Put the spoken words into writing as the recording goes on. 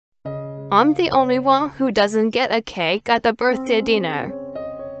I'm the only one who doesn't get a cake at the birthday dinner.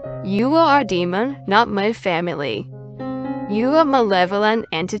 You are a demon, not my family. You are a malevolent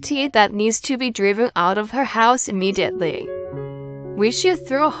entity that needs to be driven out of her house immediately. We should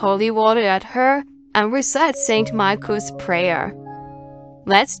throw holy water at her and recite St. Michael's prayer.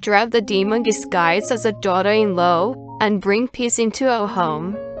 Let's drive the demon disguised as a daughter-in-law and bring peace into our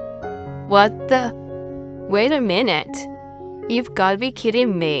home. What the? Wait a minute. You've got to be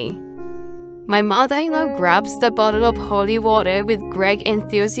kidding me. My mother-in-law grabs the bottle of holy water with great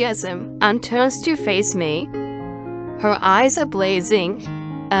enthusiasm and turns to face me. Her eyes are blazing,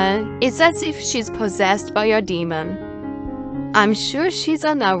 and it's as if she's possessed by a demon. I'm sure she's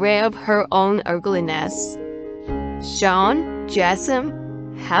unaware of her own ugliness. Sean,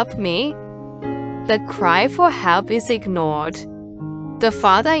 Jason, help me. The cry for help is ignored. The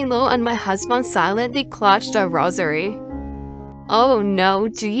father-in-law and my husband silently clutched a rosary. Oh no,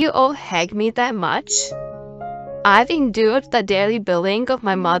 do you all hate me that much? I've endured the daily bullying of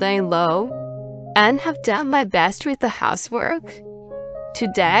my mother-in-law and have done my best with the housework.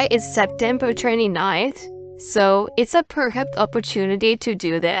 Today is September 29th, so it's a perfect opportunity to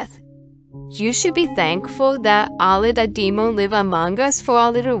do this. You should be thankful that I let a demon live among us for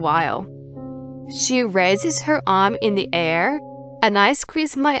a little while. She raises her arm in the air, and I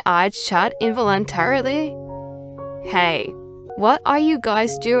squeeze my eyes shut involuntarily. Hey, what are you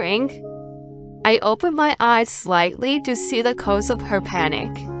guys doing? I open my eyes slightly to see the cause of her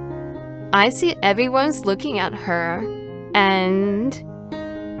panic. I see everyone's looking at her, and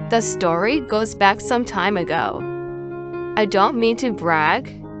the story goes back some time ago. I don't mean to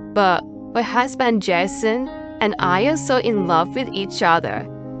brag, but my husband Jason and I are so in love with each other.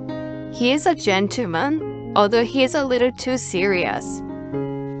 He is a gentleman, although he is a little too serious.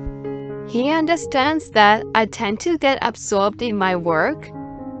 He understands that I tend to get absorbed in my work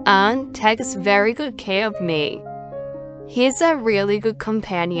and takes very good care of me. He's a really good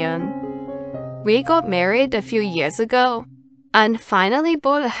companion. We got married a few years ago and finally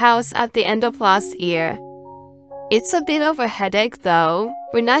bought a house at the end of last year. It's a bit of a headache though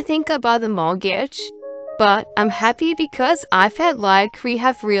when I think about the mortgage, but I'm happy because I felt like we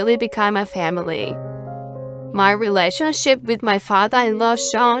have really become a family. My relationship with my father-in-law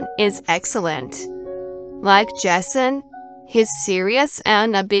Sean is excellent. Like Jason, he's serious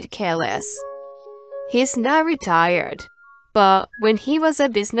and a bit careless. He's now retired, but when he was a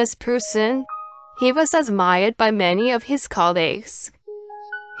business person, he was admired by many of his colleagues.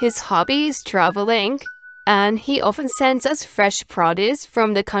 His hobby is traveling, and he often sends us fresh produce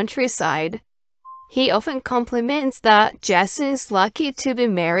from the countryside. He often compliments that Jason is lucky to be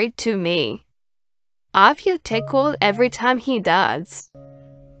married to me. I feel tickled every time he does.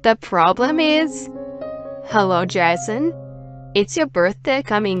 The problem is, hello Jason, it's your birthday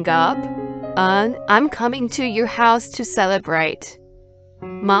coming up, and I'm coming to your house to celebrate.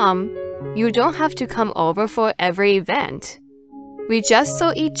 Mom, you don't have to come over for every event. We just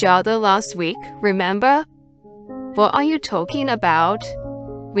saw each other last week, remember? What are you talking about?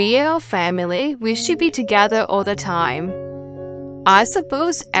 We are a family, we should be together all the time. I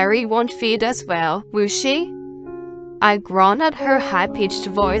suppose Ari won't feed us well, will she? I groan at her high-pitched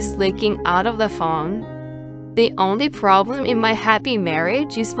voice leaking out of the phone. The only problem in my happy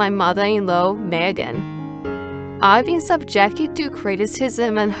marriage is my mother-in-law, Megan. I've been subjected to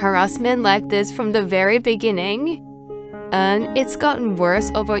criticism and harassment like this from the very beginning, and it's gotten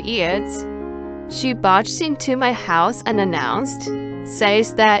worse over years. She barged into my house unannounced,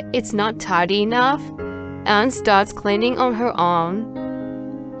 says that it's not tidy enough, and starts cleaning on her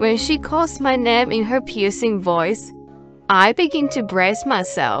own. When she calls my name in her piercing voice, I begin to brace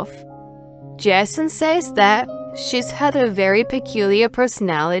myself. Jason says that she's had a very peculiar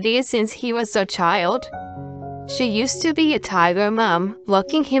personality since he was a child. She used to be a tiger mom,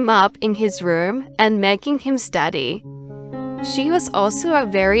 locking him up in his room and making him study. She was also a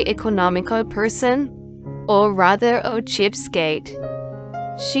very economical person, or rather a cheapskate.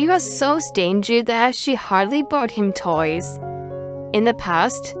 She was so stingy that she hardly bought him toys. In the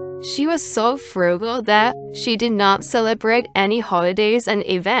past, she was so frugal that she did not celebrate any holidays and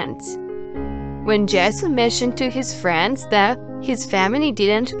events. When Jason mentioned to his friends that his family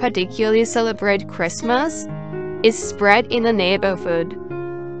didn't particularly celebrate Christmas, it spread in the neighborhood.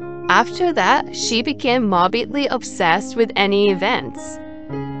 After that, she became morbidly obsessed with any events.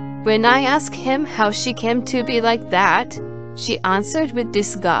 When I asked him how she came to be like that, she answered with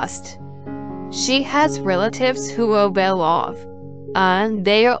disgust. She has relatives who are well off, and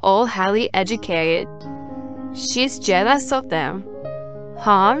they are all highly educated. She's jealous of them.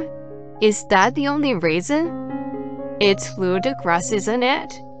 Huh? Is that the only reason? It's ludicrous, isn't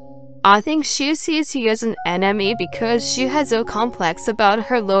it? I think she sees you as an enemy because she has a complex about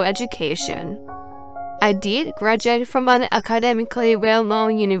her low education. I did graduate from an academically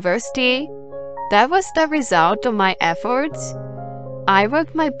well-known university. That was the result of my efforts. I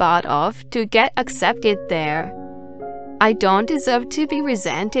worked my butt off to get accepted there. I don't deserve to be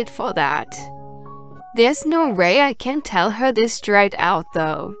resented for that. There's no way I can tell her this straight out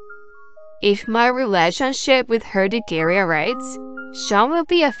though. If my relationship with her deteriorates, Sean will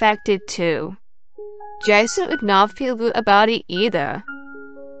be affected too. Jason would not feel good about it either.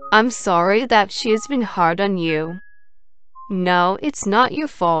 I'm sorry that she's been hard on you. No, it's not your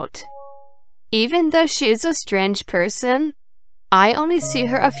fault. Even though she's a strange person, I only see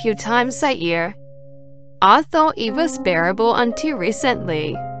her a few times a year. I thought it was bearable until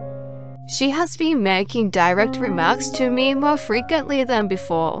recently. She has been making direct remarks to me more frequently than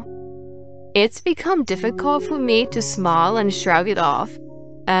before. It's become difficult for me to smile and shrug it off,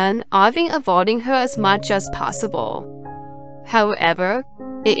 and I've been avoiding her as much as possible. However,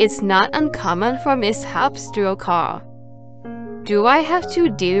 it is not uncommon for mishaps to occur. Do I have to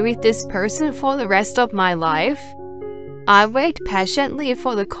deal with this person for the rest of my life? I wait patiently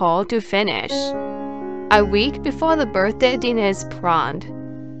for the call to finish. A week before the birthday dinner is planned,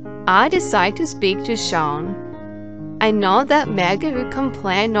 I decide to speak to Sean. I know that Megan will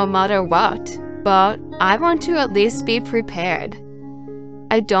complain no matter what, but I want to at least be prepared.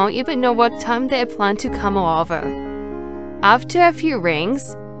 I don't even know what time they plan to come over. After a few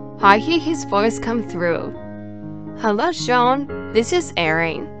rings, I hear his voice come through. Hello, Sean. This is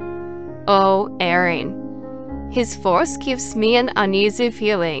Erin. Oh, Erin. His voice gives me an uneasy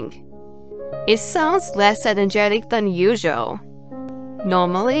feeling. It sounds less energetic than usual.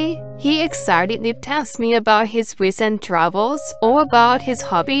 Normally, he excitedly tells me about his recent travels or about his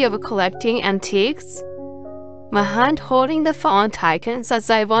hobby of collecting antiques. My hand holding the phone tightens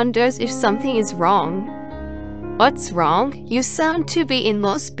as I wonder if something is wrong. What's wrong? You sound to be in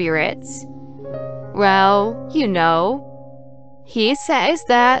low spirits. Well, you know. He says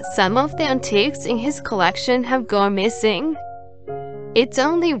that some of the antiques in his collection have gone missing. It's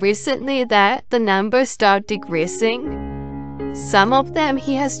only recently that the numbers start decreasing. Some of them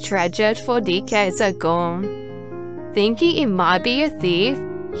he has treasured for decades are gone. Thinking it might be a thief,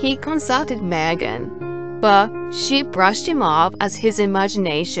 he consulted Megan, but she brushed him off as his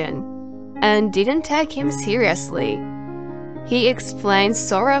imagination and didn't take him seriously. He explained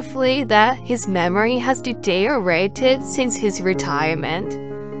sorrowfully that his memory has deteriorated since his retirement,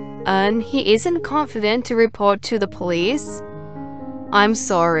 and he isn't confident to report to the police. I'm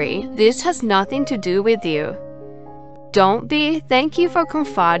sorry, this has nothing to do with you. Don't be. Thank you for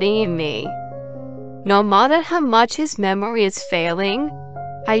confiding in me. No matter how much his memory is failing,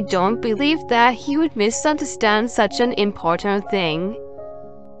 I don't believe that he would misunderstand such an important thing.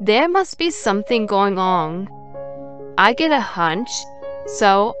 There must be something going on. I get a hunch,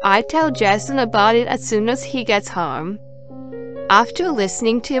 so I tell Jason about it as soon as he gets home. After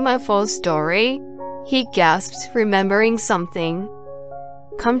listening to my full story, he gasps, remembering something.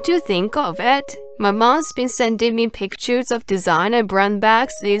 Come to think of it, my mom's been sending me pictures of designer brand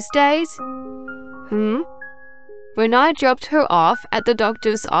bags these days. When I dropped her off at the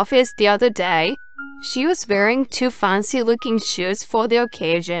doctor's office the other day, she was wearing 2 fancy-looking shoes for the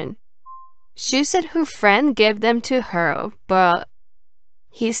occasion. She said her friend gave them to her, but...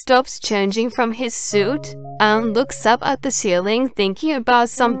 He stops changing from his suit and looks up at the ceiling thinking about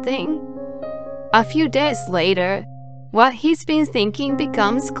something. A few days later, what he's been thinking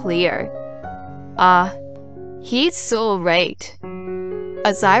becomes clear. He's so late.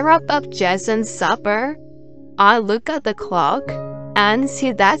 As I wrap up Jason's supper, I look at the clock and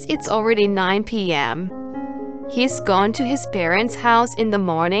see that it's already 9 p.m. He's gone to his parents' house in the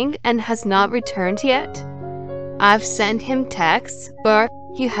morning and has not returned yet. I've sent him texts, but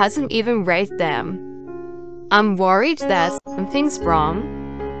he hasn't even read them. I'm worried that something's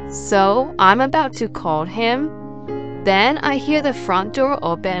wrong, so I'm about to call him. Then I hear the front door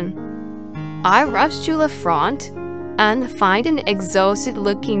open. I rush to the front and find an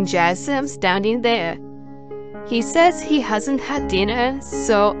exhausted-looking Jason standing there. He says he hasn't had dinner,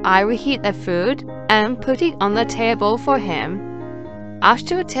 so I reheat the food and put it on the table for him.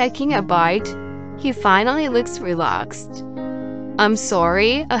 After taking a bite, he finally looks relaxed. I'm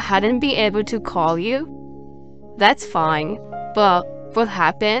sorry I hadn't been able to call you. That's fine, but what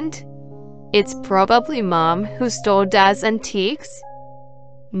happened? It's probably Mom who stole Dad's antiques.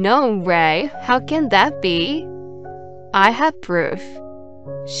 No way, how can that be? I have proof.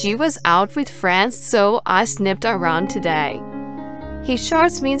 She was out with friends, so I snipped around today. He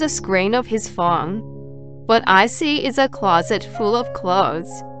shows me the screen of his phone. What I see is a closet full of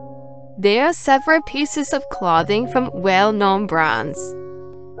clothes. There are several pieces of clothing from well-known brands.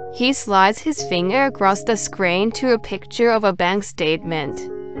 He slides his finger across the screen to a picture of a bank statement.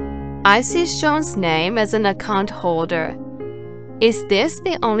 I see Sean's name as an account holder. Is this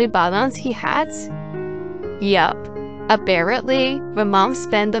the only balance he has? Yup. Apparently, my mom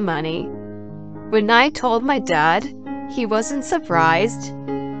spent the money. When I told my dad, he wasn't surprised.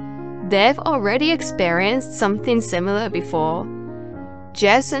 They've already experienced something similar before.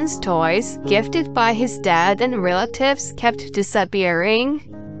 Jason's toys, gifted by his dad and relatives, kept disappearing.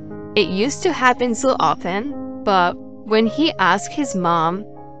 It used to happen so often, but when he asked his mom,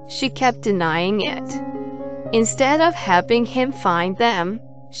 she kept denying it. Instead of helping him find them,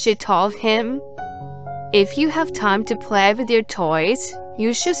 she told him, "If you have time to play with your toys,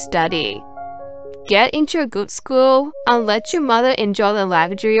 you should study. Get into a good school and let your mother enjoy the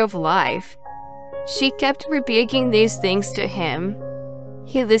luxury of life." She kept repeating these things to him.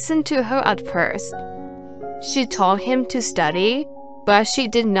 He listened to her at first. She told him to study, but she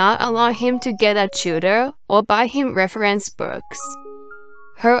did not allow him to get a tutor or buy him reference books.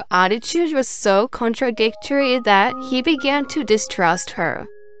 Her attitude was so contradictory that he began to distrust her.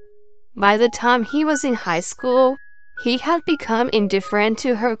 By the time he was in high school, he had become indifferent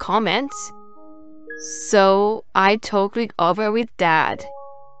to her comments. So I talked it over with Dad.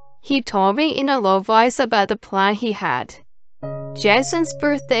 He told me in a low voice about the plan he had. Jason's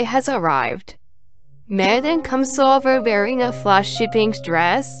birthday has arrived. Meredith comes over wearing a flashy pink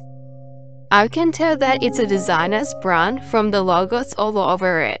dress. I can tell that it's a designer's brand from the logos all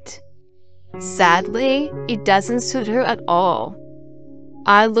over it. Sadly, it doesn't suit her at all.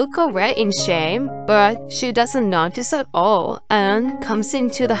 I look away in shame, but she doesn't notice at all and comes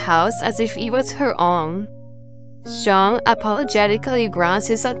into the house as if it was her own. Sean apologetically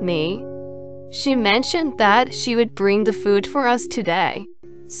glances at me. She mentioned that she would bring the food for us today,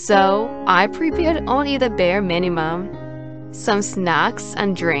 so I prepared only the bare minimum. Some snacks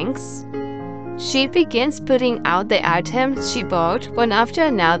and drinks. She begins putting out the items she bought one after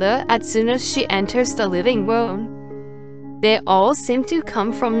another as soon as she enters the living room. They all seem to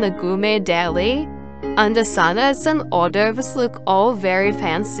come from the gourmet deli, and the salads and hors d'oeuvres look all very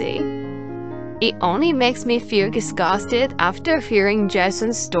fancy. It only makes me feel disgusted after hearing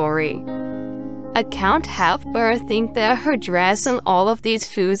Jason's story. I can't help but think that her dress and all of these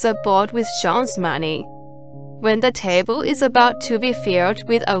foods are bought with Sean's money. When the table is about to be filled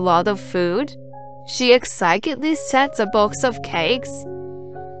with a lot of food, she excitedly sets a box of cakes.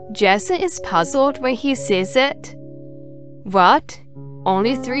 Jason is puzzled when he sees it. What?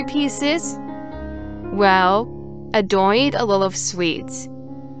 Only 3 pieces? Well, I don't eat a lot of sweets.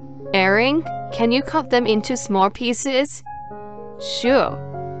 Erin, can you cut them into small pieces? Sure.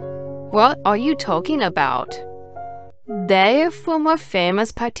 What are you talking about? They're from a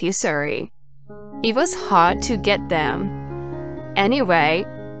famous patisserie. It was hard to get them. Anyway,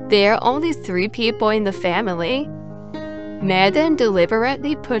 there are only 3 people in the family. Meredith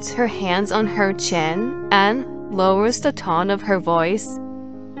deliberately puts her hands on her chin and lowers the tone of her voice.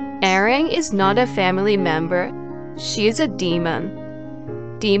 Erin is not a family member. She is a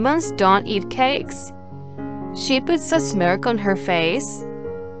demon. Demons don't eat cakes. She puts a smirk on her face.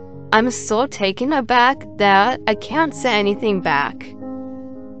 I'm so taken aback that I can't say anything back.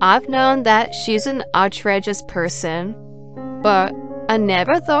 I've known that she's an outrageous person, but I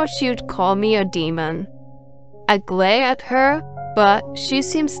never thought she'd call me a demon. I glare at her, but she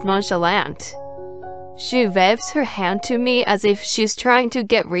seems nonchalant. She waves her hand to me as if she's trying to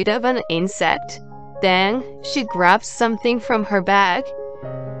get rid of an insect. Then she grabs something from her bag.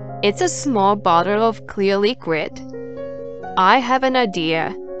 It's a small bottle of clear liquid. I have an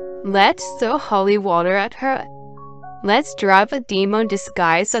idea. Let's throw holy water at her. Let's drive a demon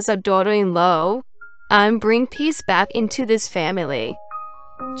disguised as a daughter-in-law and bring peace back into this family.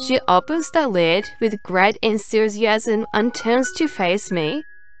 She opens the lid with great enthusiasm and turns to face me.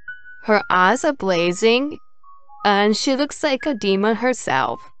 Her eyes are blazing, and she looks like a demon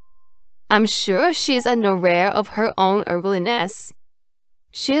herself. I'm sure she's unaware of her own ugliness.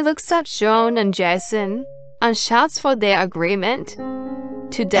 She looks at Sean and Jason and shouts for their agreement.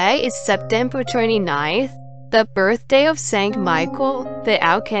 Today is September 29th, the birthday of Saint Michael the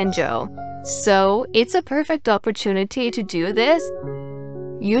Archangel, so it's a perfect opportunity to do this.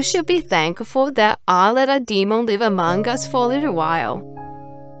 You should be thankful that I let a demon live among us for a little while.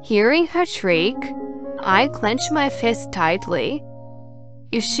 Hearing her shriek, I clench my fist tightly.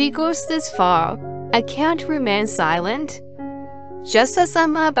 If she goes this far, I can't remain silent. Just as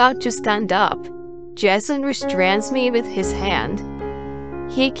I'm about to stand up, Jason restrains me with his hand.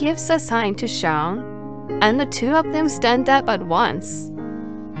 He gives a sign to Sean, and the 2 of them stand up at once.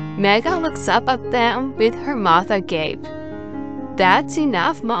 Megan looks up at them with her mouth agape. That's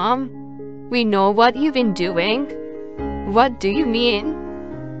enough, Mom. We know what you've been doing. What do you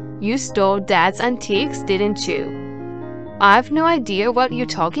mean? You stole Dad's antiques, didn't you? I've no idea what you're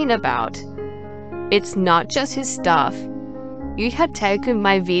talking about. It's not just his stuff. You had taken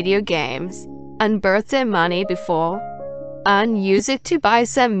my video games and birthday money before and used it to buy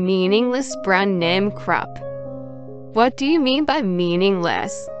some meaningless brand name crap. What do you mean by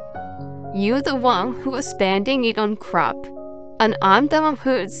meaningless? You're the one who was spending it on crap, and I'm the one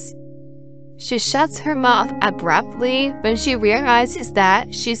who's... She shuts her mouth abruptly when she realizes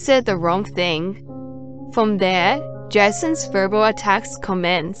that she said the wrong thing. From there, Jason's verbal attacks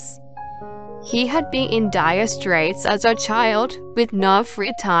commence. He had been in dire straits as a child with no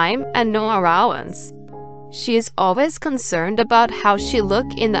free time and no allowance. She is always concerned about how she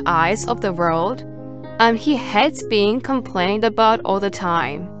looks in the eyes of the world, and he hates being complained about all the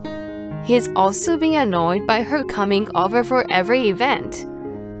time. He's also been annoyed by her coming over for every event.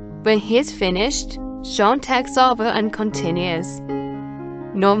 When he's finished, Sean takes over and continues.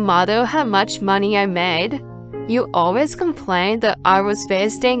 No matter how much money I made, you always complained that I was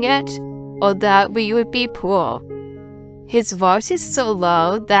wasting it or that we would be poor. His voice is so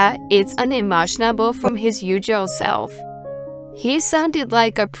low that it's unimaginable from his usual self. He sounded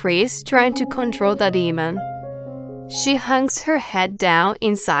like a priest trying to control the demon. She hangs her head down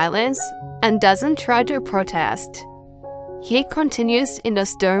in silence and doesn't try to protest. He continues in a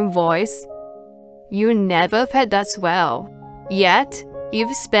stern voice. You never paid us well, yet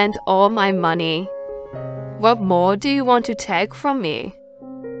you've spent all my money. What more do you want to take from me?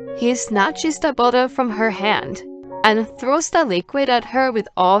 He snatches the bottle from her hand and throws the liquid at her with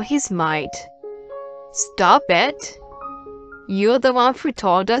all his might. Stop it! You're the one who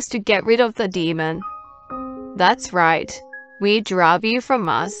told us to get rid of the demon. That's right, we drove you from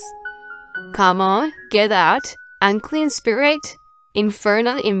us. Come on, get out, unclean spirit,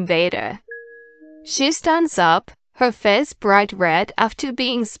 infernal invader. She stands up, her face bright red after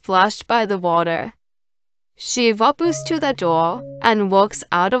being splashed by the water. She wobbles to the door and walks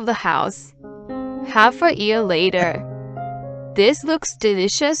out of the house. Half a year later. This looks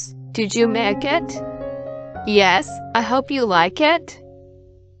delicious. Did you make it? Yes, I hope you like it.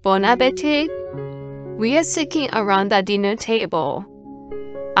 Bon appetit. We are sitting around the dinner table.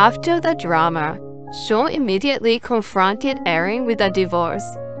 After the drama, Sean immediately confronted Erin with a divorce.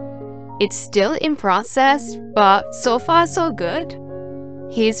 It's still in process, but so far so good.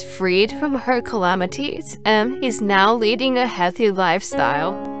 He's freed from her calamities and is now leading a healthy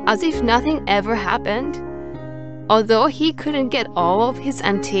lifestyle, as if nothing ever happened. Although he couldn't get all of his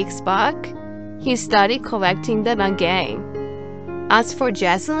antiques back, he started collecting them again. As for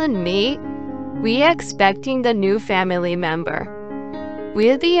Jason and me, we are expecting the new family member.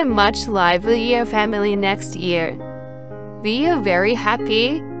 We'll be a much livelier family next year. We are very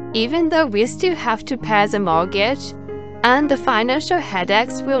happy, even though we still have to pay the mortgage, and the financial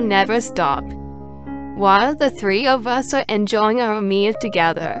headaches will never stop. While the three of us are enjoying our meal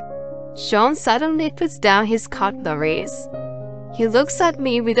together, Sean suddenly puts down his cutleries. He looks at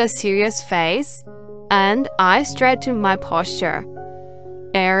me with a serious face, and I straighten my posture.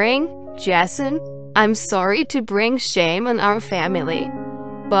 Erin, Jason, I'm sorry to bring shame on our family,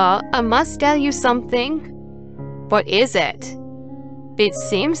 but I must tell you something. What is it? It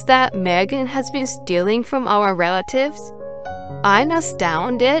seems that Megan has been stealing from our relatives. I'm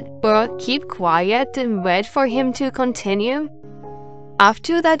astounded, but keep quiet and wait for him to continue.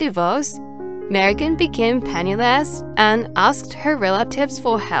 After the divorce, Megan became penniless and asked her relatives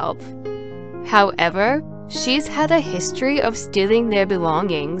for help. However, she's had a history of stealing their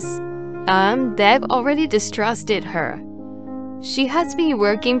belongings, and they've already distrusted her. She has been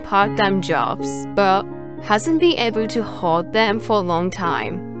working part-time jobs, but hasn't been able to hold them for a long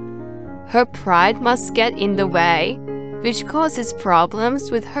time. Her pride must get in the way, which causes problems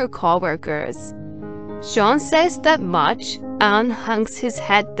with her co-workers. Sean says that much and hangs his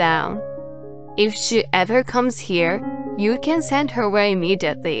head down. If she ever comes here, you can send her away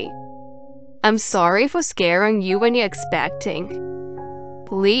immediately. I'm sorry for scaring you when you're expecting.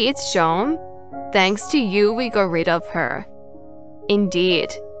 Please, Sean. Thanks to you, we got rid of her. Indeed,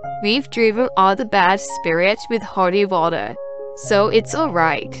 we've driven all the bad spirits with holy water, so it's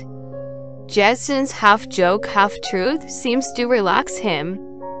alright. Jason's half-joke, half-truth seems to relax him,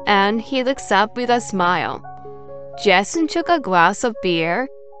 and he looks up with a smile. Jason took a glass of beer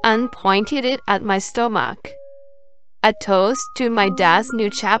and pointed it at my stomach. A toast to my dad's new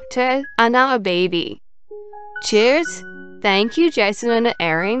chapter and our baby. Cheers! Thank you, Jason and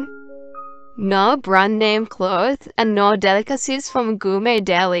Erin. No brand name clothes and no delicacies from gourmet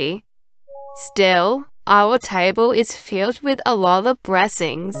deli. Still, our table is filled with a lot of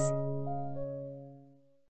blessings.